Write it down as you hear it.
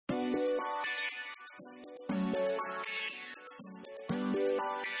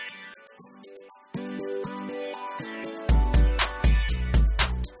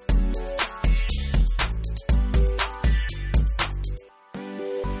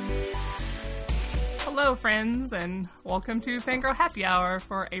Hello, friends, and welcome to Fangirl Happy Hour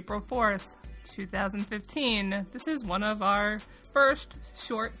for April 4th, 2015. This is one of our first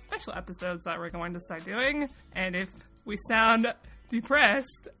short special episodes that we're going to start doing, and if we sound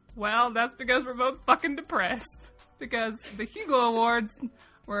depressed, well, that's because we're both fucking depressed. Because the Hugo Awards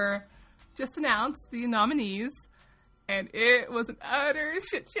were just announced, the nominees, and it was an utter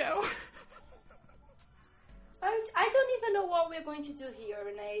shit show. I don't even know what we're going to do here,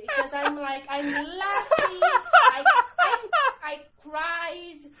 Renee, because I'm laughing, I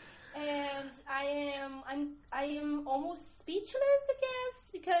cried, and I am almost speechless, I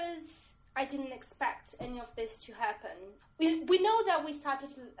guess, because I didn't expect any of this to happen. We know that we started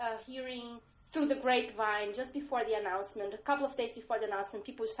hearing through the grapevine just before the announcement, a couple of days before the announcement,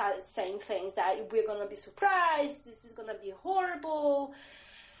 people started saying things that we're going to be surprised, this is going to be horrible.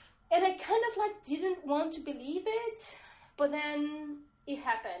 And I kind of didn't want to believe it, but then it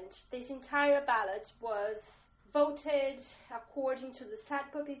happened. This entire ballot was voted according to the Sad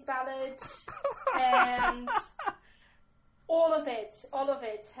Puppies ballot, and all of it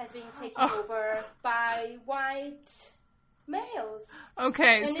has been taken over by white males.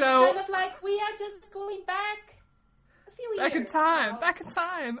 Okay, and so it's kind of like we are just going back a few years. Back in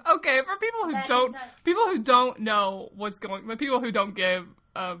time. Okay, for people who don't know what's going, but people who don't give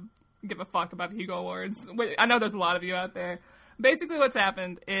a fuck about the Hugo Awards. I know there's a lot of you out there. Basically what's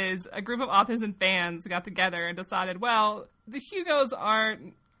happened is a group of authors and fans got together and decided, well, the Hugos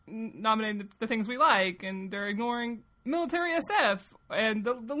aren't nominating the things we like, and they're ignoring military SF, and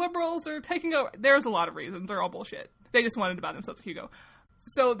the liberals are taking over. There's a lot of reasons. They're all bullshit. They just wanted to buy themselves a Hugo.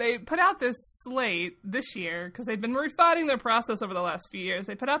 So they put out this slate this year, because they've been refining their process over the last few years.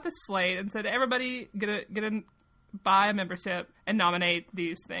 They put out this slate and said, everybody buy a membership and nominate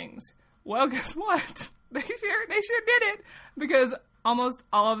these things. Well, guess what? They sure did it, because almost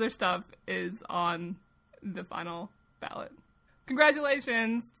all of their stuff is on the final ballot.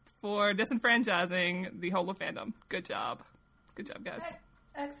 Congratulations for disenfranchising the whole of fandom. Good job, guys.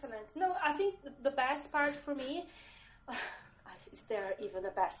 Excellent. No, I think the best part for me. Is there even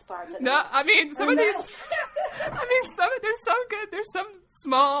a best part? No, I mean some of these. There's some good. There's some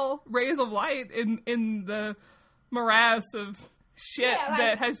small rays of light in the morass of shit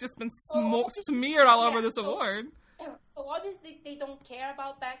that has just been smeared all over this award. So obviously they don't care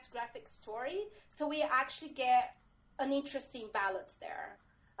about best graphic story, so we actually get an interesting ballot there.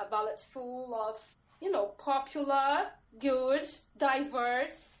 A ballot full of, popular, good,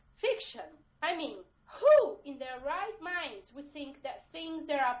 diverse fiction. I mean, who in their right minds would think that things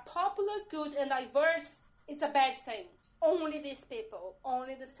that are popular, good, and diverse is a bad thing? Only these people,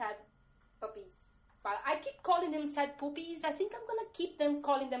 only the sad puppies. But I keep calling them sad poopies. I think I'm going to keep them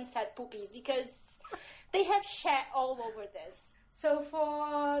calling them sad poopies because they have shat all over this. So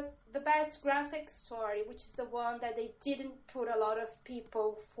for the best graphic story, which is the one that they didn't put a lot of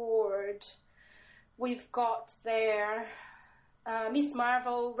people forward, we've got there Miss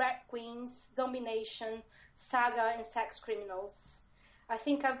Marvel, Red Queens, Domination, Saga, and Sex Criminals. I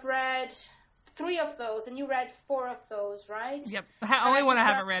think I've read 3 of those, and you read 4 of those, right? Yep. The only one I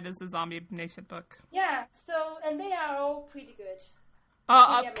haven't read is the Zombie Nation book. Yeah, and they are all pretty good.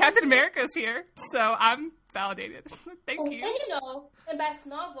 Captain America's here, so I'm validated. Thank you. And the best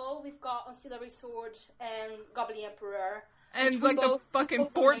novel, we've got Ancillary Sword and Goblin Emperor. And the fucking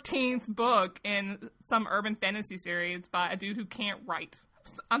 14th book in some urban fantasy series by a dude who can't write.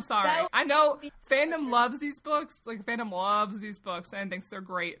 I'm sorry. I know fandom loves these books. Fandom loves these books and thinks they're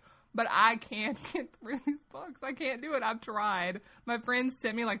great. But I can't get through these books. I can't do it. I've tried. My friends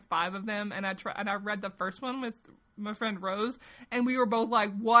sent me 5 of them, and I read the first one with my friend Rose, and we were both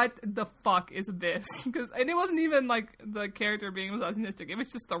like, "What the fuck is this?" And it wasn't even the character being misogynistic. It was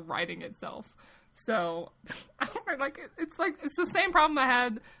just the writing itself. So, it's the same problem I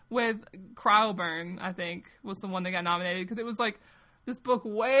had with Cryoburn. I think was the one that got nominated because it was this book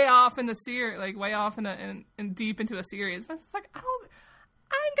way off in the series, way off in deep into a series. I was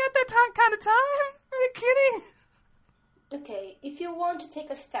I ain't got that kind of time. Are you kidding? Okay, if you want to take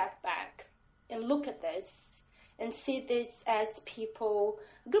a step back and look at this and see this as a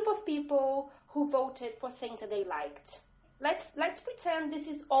group of people who voted for things that they liked. Let's pretend this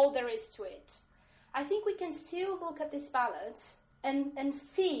is all there is to it. I think we can still look at this ballot and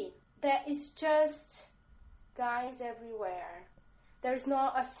see that it's just guys everywhere. There's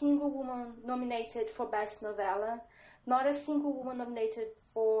not a single woman nominated for Best Novella. Not a single woman nominated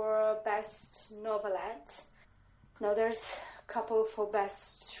for Best Novelette. No, there's a couple for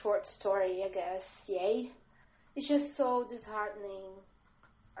Best Short Story, I guess. Yay. It's just so disheartening.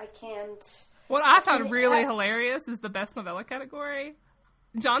 I can't... What I found really hilarious is the Best Novella category.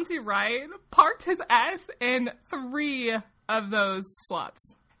 John C. Wright parked his ass in 3 of those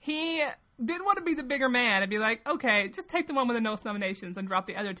slots. He didn't want to be the bigger man and be like, okay, just take the one with the most nominations and drop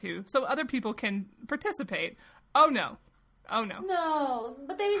the other 2 so other people can participate. Oh no. No,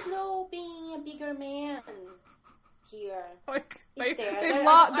 but there is no being a bigger man here. Like they've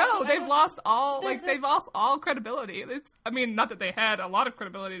lost all credibility. Not that they had a lot of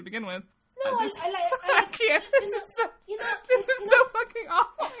credibility to begin with. No, I can't. This is so fucking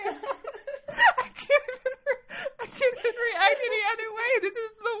awful. I can't even react any other way. This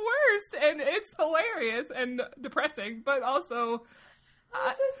is the worst, and it's hilarious and depressing, but also.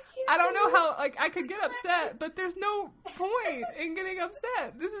 I don't know how, I could get upset, but there's no point in getting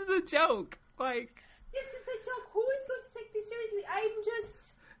upset. This is a joke. This is a joke. Who is going to take this seriously?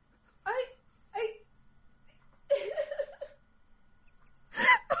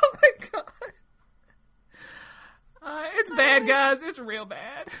 Oh my god. It's bad, guys. It's real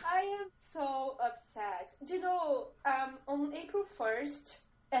bad. I am so upset. On April 1st,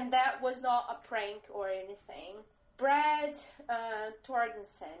 and that was not a prank or anything, Brad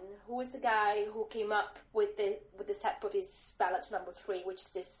Torgensen, who is the guy who came up with the set of his ballot number 3, which is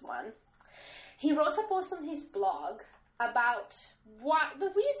this one, he wrote a post on his blog about what the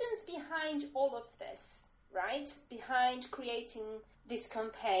reasons behind all of this, right? Behind creating this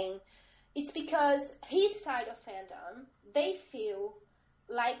campaign. It's because his side of fandom, they feel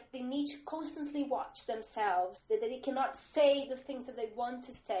like they need to constantly watch themselves, that they cannot say the things that they want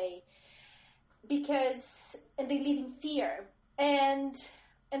to say, and they live in fear. And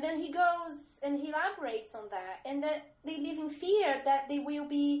then he goes and he elaborates on that, and that they live in fear that they will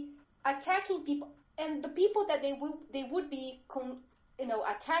be attacking people, and the people that they would be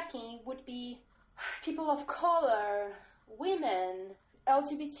attacking would be people of color, women,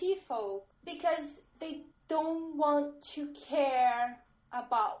 LGBT folk, because they don't want to care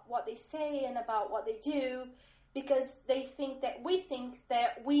about what they say and about what they do, because we think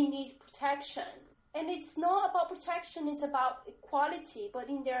that we need protection. And it's not about protection, it's about equality, but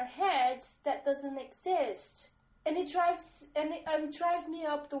in their heads that doesn't exist. And it drives me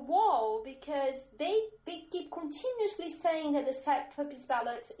up the wall, because they keep continuously saying that the Sad Puppies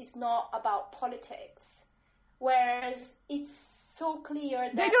ballot is not about politics, whereas it's so clear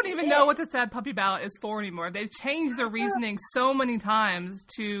that they don't even know what the Sad Puppy ballot is for anymore. They've changed their reasoning so many times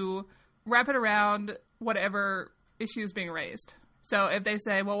to wrap it around whatever issue is being raised. So if they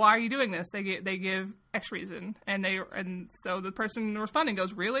say, well, why are you doing this? They give X reason, and so the person responding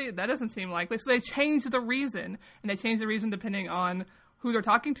goes, really? That doesn't seem likely. So they change the reason, and they change the reason depending on who they're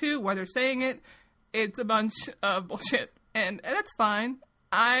talking to, where they're saying it. It's a bunch of bullshit, and it's fine.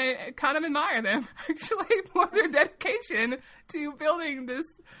 I kind of admire them, actually, for their dedication to building this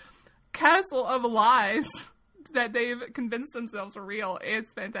castle of lies that they've convinced themselves are real.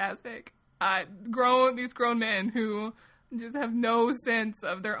 It's fantastic. These grown men who just have no sense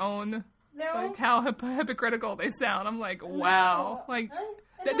of their own, how hypocritical they sound. I'm like, wow.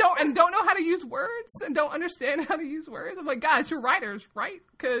 Don't know how to use words and don't understand how to use words. I'm like, guys, you're writers, right?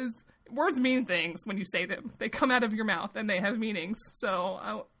 Because words mean things when you say them. They come out of your mouth and they have meanings.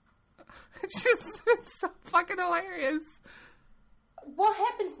 So it's so fucking hilarious. What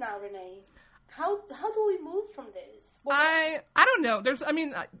happens now, Renee? How do we move from this? I don't know.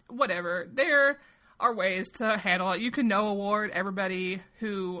 Whatever. There are ways to handle it. You can no award everybody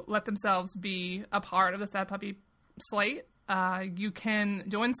who let themselves be a part of the Sad Puppy slate. You can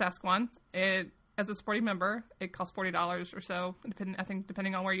join Sasquatch. As a supporting member, it costs $40 or so,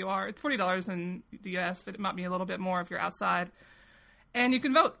 depending on where you are. It's $40 in the US, but it might be a little bit more if you're outside. And you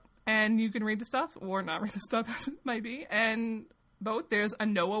can vote, and you can read the stuff, or not read the stuff, as it might be, and vote. There's a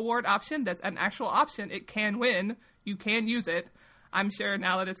no award option. That's an actual option. It can win. You can use it. I'm sure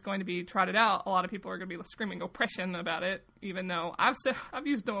now that it's going to be trotted out, a lot of people are going to be screaming oppression about it, even though I've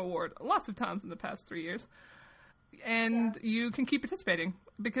used no award lots of times in the past 3 years. And you can keep participating,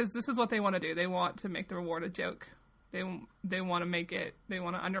 because this is what they want to do. They want to make the reward a joke. They want to make it, they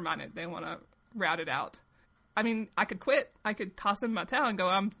want to undermine it. They want to route it out. I mean, I could quit. I could toss in my towel and go,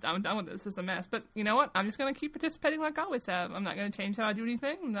 I'm done with this. This is a mess. But you know what? I'm just going to keep participating like I always have. I'm not going to change how I do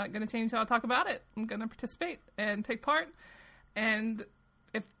anything. I'm not going to change how I talk about it. I'm going to participate and take part. And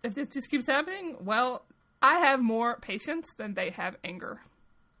if this just keeps happening, well, I have more patience than they have anger.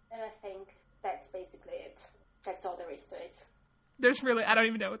 And I think that's basically it. That's all there is to it. There's really, I don't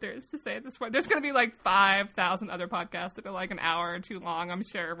even know what there is to say at this point. There's going to be 5,000 other podcasts that are an hour or too long. I'm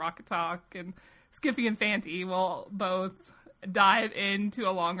sure Rocket Talk and Skippy and Fanty will both dive into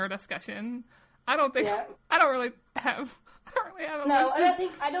a longer discussion. I don't really have a No,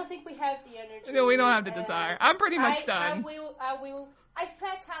 I don't think we have the energy. No, we don't have the desire. I'm pretty much done. I will I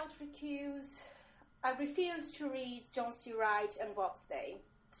flat out refuse to read John C. Wright and Vox Day.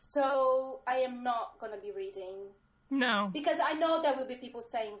 So I am not going to be reading. No. Because I know there will be people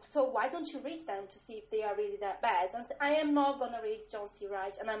saying, so why don't you read them to see if they are really that bad? I am not going to read John C.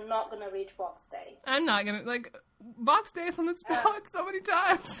 Wright, and I'm not going to read Vox Day. I'm not going to, like, Vox Day is on the spot so many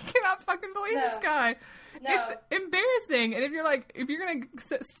times. I cannot fucking believe this guy. No. It's embarrassing. And if you're going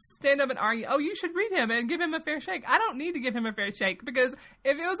to stand up and argue, oh, you should read him and give him a fair shake. I don't need to give him a fair shake, because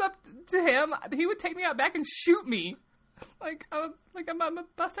if it was up to him, he would take me out back and shoot me. Like, I'm a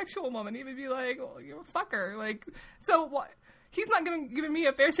bisexual woman. He would be like, well, you're a fucker. Like, so what? He's not giving me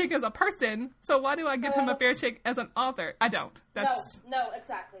a fair shake as a person, so why do I give him a fair shake as an author? I don't. No,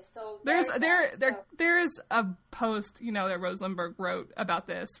 exactly. So there's a post, that Rose Limburg wrote about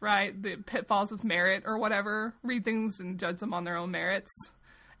this, right? The pitfalls of merit or whatever. Read things and judge them on their own merits.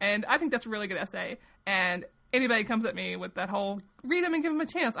 And I think that's a really good essay. And anybody comes at me with that whole, read them and give them a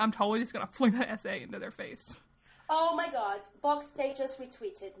chance, I'm totally just going to fling that essay into their face. Oh my God, Vox Day just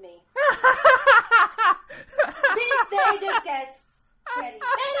retweeted me. This day just gets getting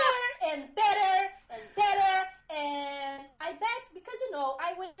better and better and better, and I bet, because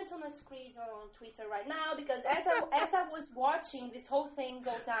I went on a screen on Twitter right now, because as I was watching this whole thing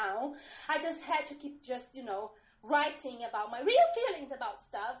go down, I just had to keep just writing about my real feelings about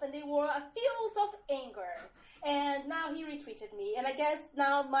stuff, and they were a field of anger. And now he retweeted me, and I guess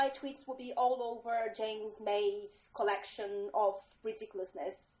now my tweets will be all over James May's collection of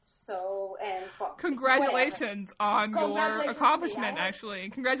ridiculousness. So, and congratulations on your accomplishment.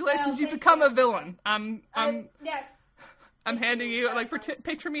 Actually, congratulations, you've become a villain. Yes. I'm handing you,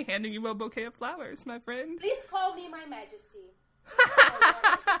 picture me handing you a bouquet of flowers, my friend. Please call me my majesty.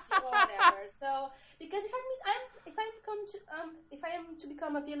 Or whatever. So, because if I am to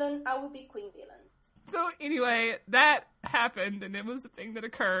become a villain, I will be Queen Villain. So anyway, that happened, and it was a thing that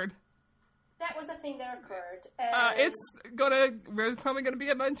occurred. That was a thing that occurred. There's probably gonna be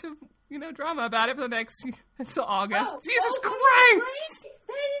a bunch of drama about it for the next until August. Oh, Jesus Christ!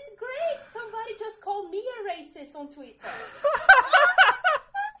 That is great. Somebody just called me a racist on Twitter.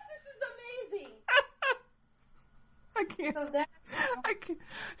 This is amazing. I can't.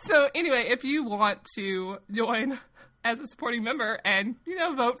 So anyway, if you want to join as a supporting member and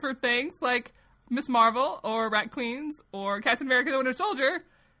vote for things like Miss Marvel or Rat Queens or Captain America: The Winter Soldier,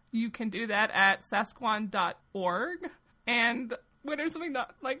 you can do that at sasquan.org. And winners will be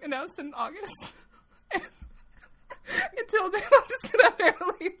announced in August. Until then, I'm just gonna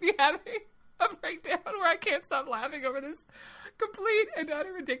barely be having a breakdown where I can't stop laughing over this complete and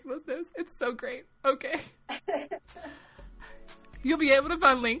utter ridiculousness. It's so great. Okay. You'll be able to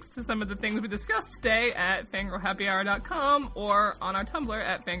find links to some of the things we discussed today at fangirlhappyhour.com or on our Tumblr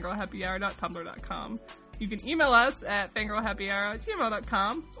at fangirlhappyhour.tumblr.com. You can email us at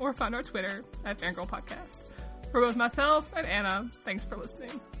fangirlhappyhour@gmail.com or find our Twitter at fangirlpodcast. For both myself and Anna, thanks for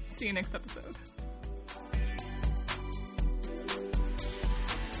listening. See you next episode.